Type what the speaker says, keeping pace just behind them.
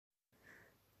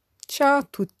Ciao a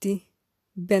tutti,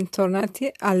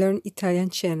 bentornati a Learn Italian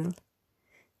channel.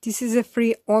 This is a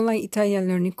free online Italian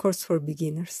learning course for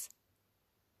beginners.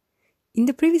 In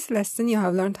the previous lesson, you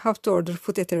have learned how to order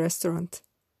food at a restaurant.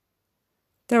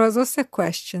 There was also a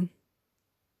question.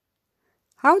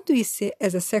 How do you say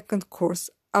as a second course,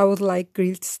 I would like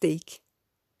grilled steak?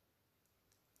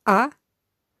 A.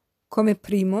 Come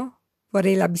primo,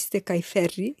 vorrei la bistecca ai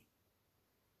ferri.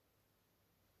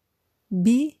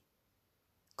 B.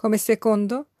 Come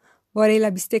secondo, vorrei la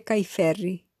bistecca ai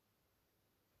ferri.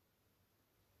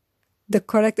 The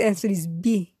correct answer is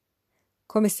B.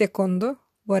 Come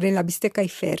secondo, vorrei la bistecca ai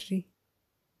ferri.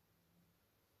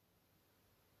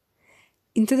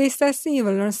 In today's lesson, you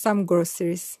will learn some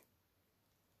groceries.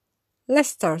 Let's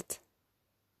start.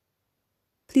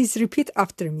 Please repeat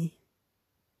after me.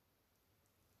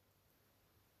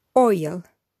 Oil,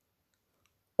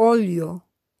 olio,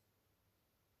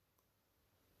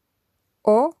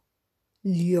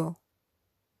 olio,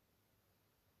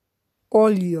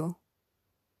 olio.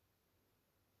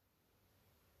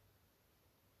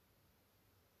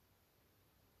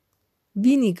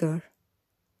 Vinegar,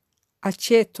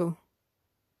 aceto,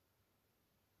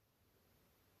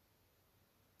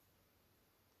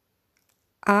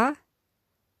 aceto,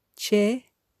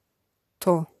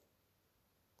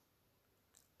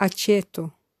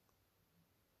 aceto.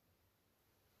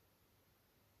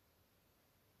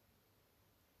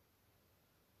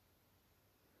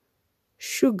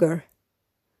 Sugar,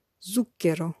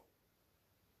 zucchero.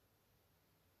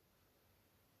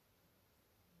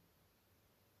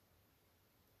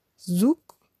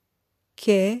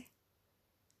 Zucchero,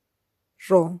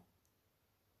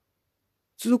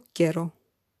 zucchero.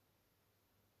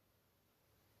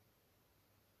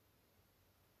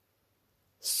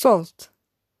 Salt,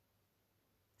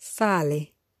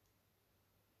 sale.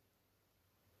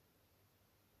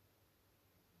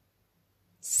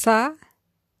 Sale,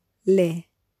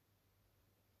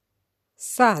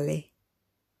 sale.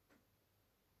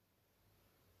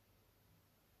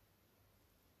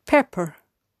 Pepper,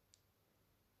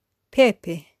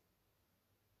 pepe.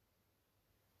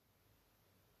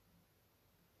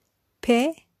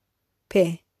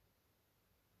 Pepe,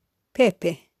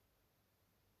 pepe.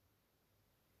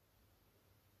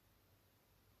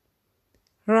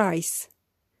 Rice,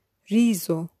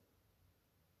 riso,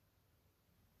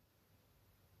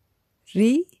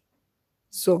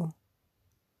 riso,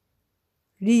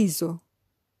 riso.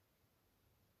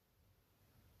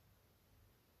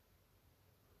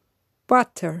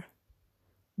 Butter,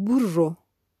 burro,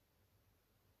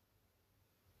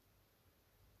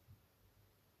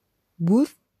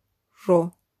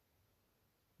 burro,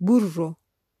 burro.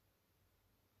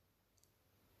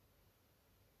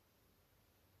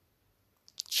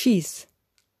 Cheese,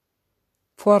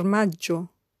 formaggio,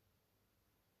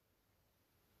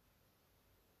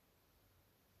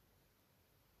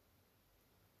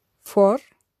 formaggio,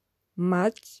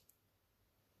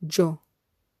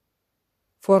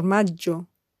 formaggio.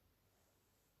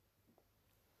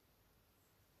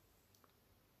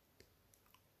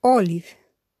 Olive,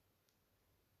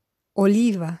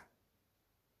 oliva.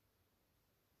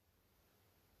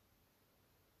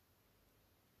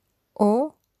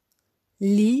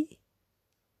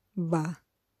 Oliva,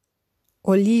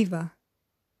 oliva.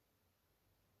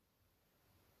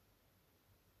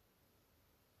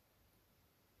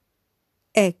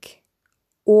 Egg,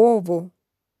 uovo,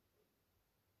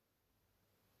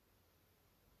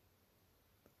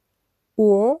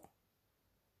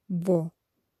 uovo,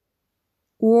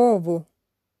 uovo.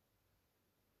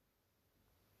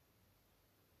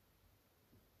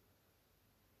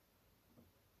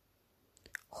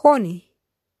 Honey,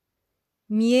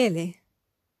 miele.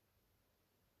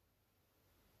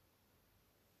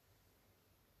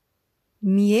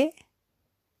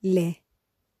 Miele,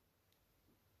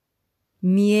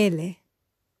 miele.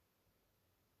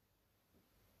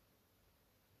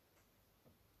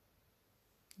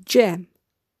 Jam,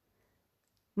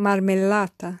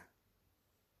 marmellata.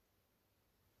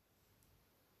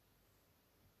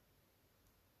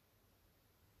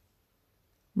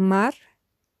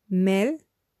 Marmellata,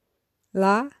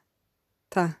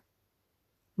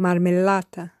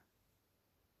 marmellata.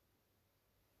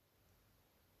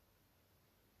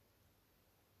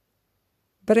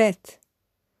 Bread,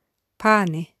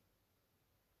 pane.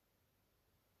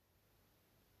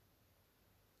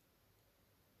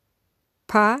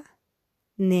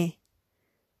 Pane,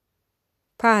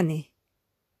 pane.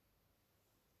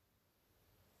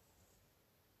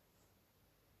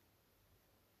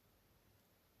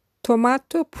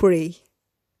 Tomato puree,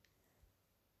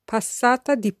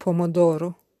 passata di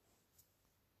pomodoro.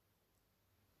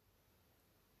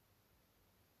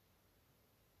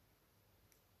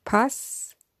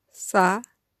 passata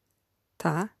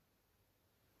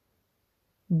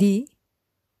di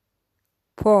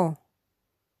pomodoro.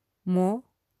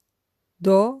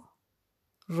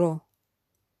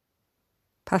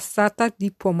 Passata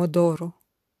di pomodoro.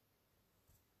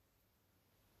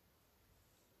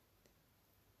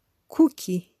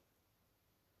 Cookie,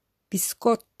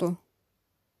 biscotto.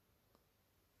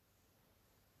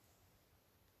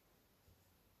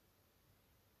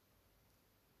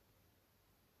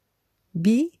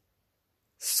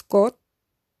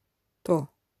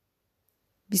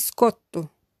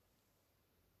 Biscotto.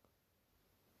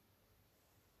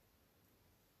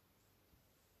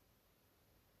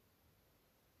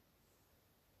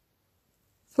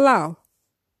 Flour,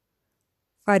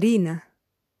 farina.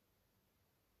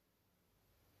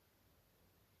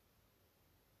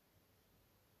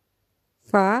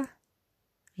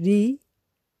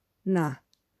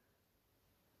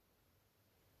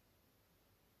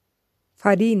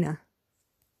 Farina.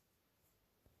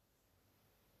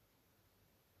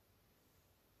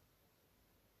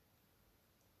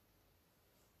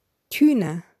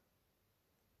 Tuna,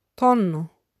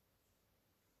 tonno.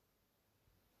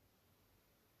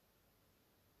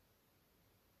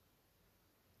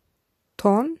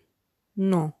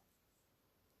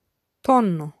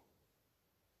 Tonno.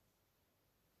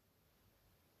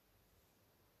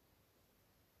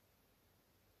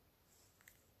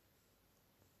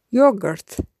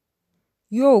 Yogurt,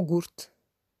 yogurt.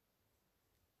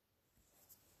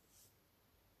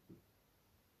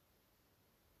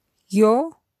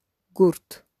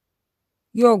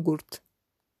 Yogurt.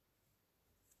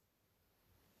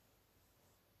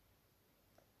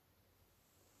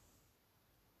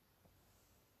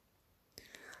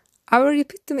 I will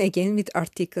repeat them again with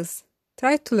articles.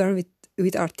 Try to learn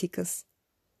with articles.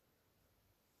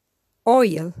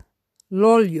 Oil,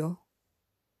 l'olio.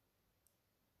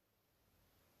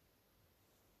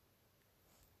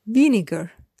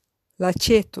 Vinegar,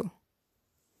 l'aceto.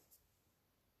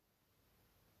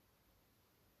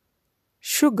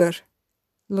 Sugar,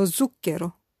 lo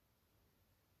zucchero.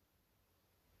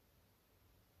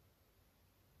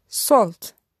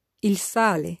 Salt, il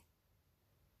sale.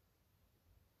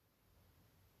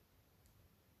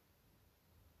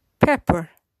 Pepper,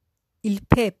 il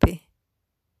pepe.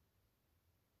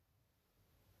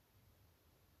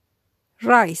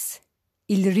 Rice,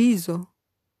 il riso.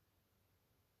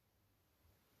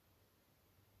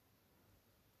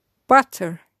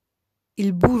 Butter,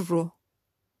 il burro.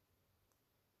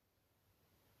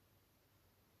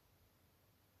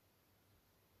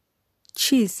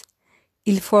 Cheese,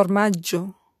 il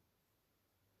formaggio.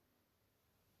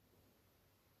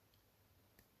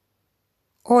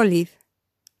 Olive,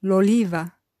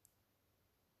 l'oliva.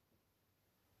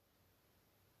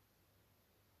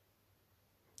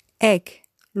 Egg,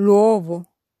 l'uovo.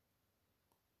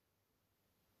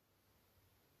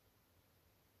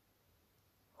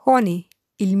 Honey,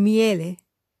 il miele.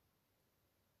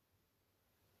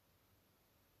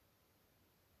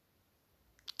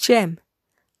 Jam,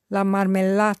 la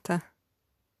marmellata.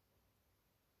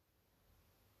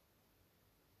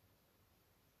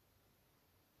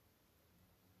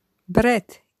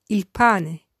 Bread, il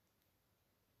pane.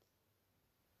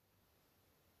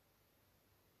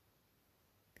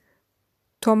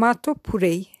 Tomato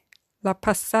puree, la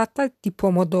passata di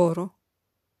pomodoro.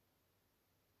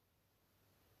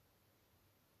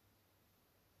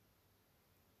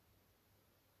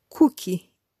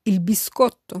 Cookie, il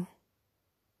biscotto.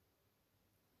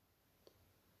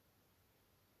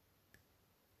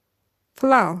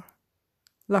 Flour,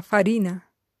 la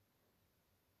farina.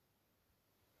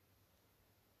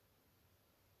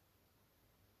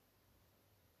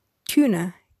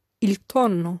 Tuna, il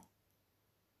tonno.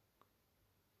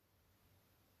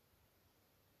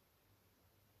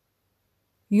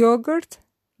 Yogurt,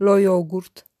 lo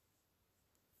yogurt.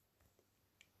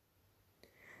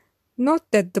 Note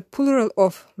that the plural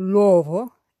of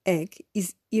l'uovo, egg,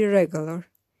 is irregular.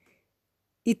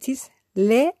 It is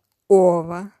le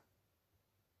uova.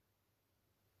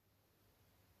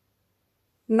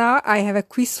 Now I have a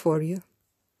quiz for you.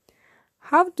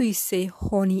 How do you say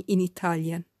honey in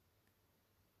Italian?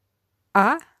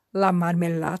 A. La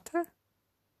marmellata.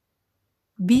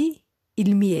 B.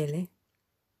 Il miele.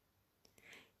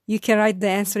 You can write the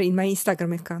answer in my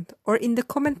Instagram account or in the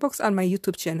comment box on my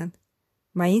YouTube channel.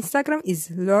 My Instagram is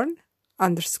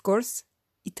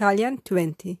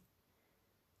learn_Italian20.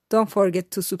 Don't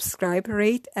forget to subscribe,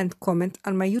 rate, and comment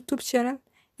on my YouTube channel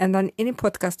and on any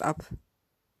podcast app.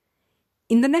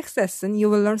 In the next lesson, you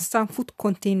will learn some food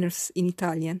containers in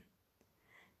Italian.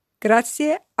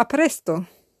 Grazie, a presto!